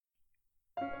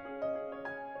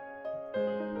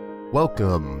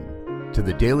Welcome to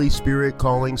the Daily Spirit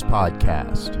Callings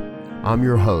podcast. I'm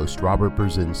your host, Robert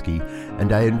Brzezinski,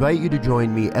 and I invite you to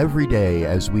join me every day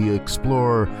as we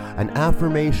explore an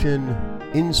affirmation,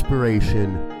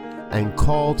 inspiration, and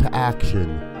call to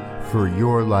action for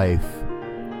your life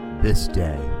this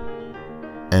day.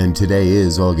 And today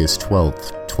is August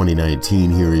 12th,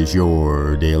 2019. Here is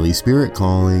your Daily Spirit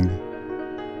Calling.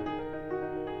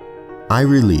 I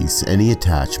release any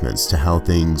attachments to how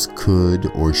things could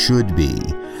or should be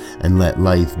and let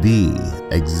life be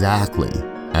exactly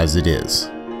as it is.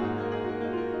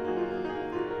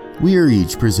 We are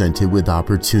each presented with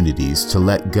opportunities to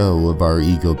let go of our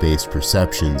ego-based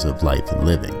perceptions of life and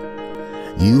living.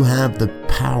 You have the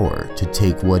power to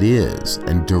take what is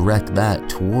and direct that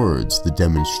towards the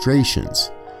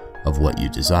demonstrations of what you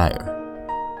desire.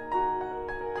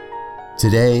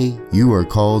 Today, you are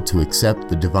called to accept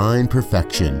the divine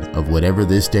perfection of whatever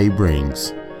this day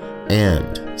brings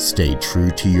and stay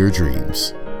true to your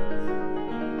dreams.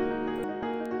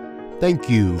 Thank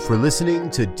you for listening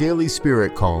to Daily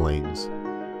Spirit Callings.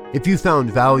 If you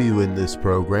found value in this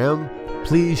program,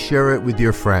 please share it with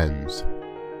your friends.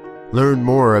 Learn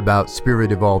more about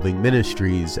Spirit Evolving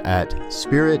Ministries at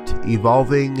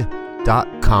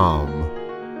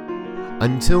spiritevolving.com.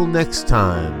 Until next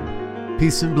time,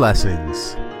 peace and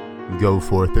blessings. Go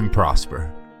forth and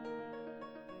prosper.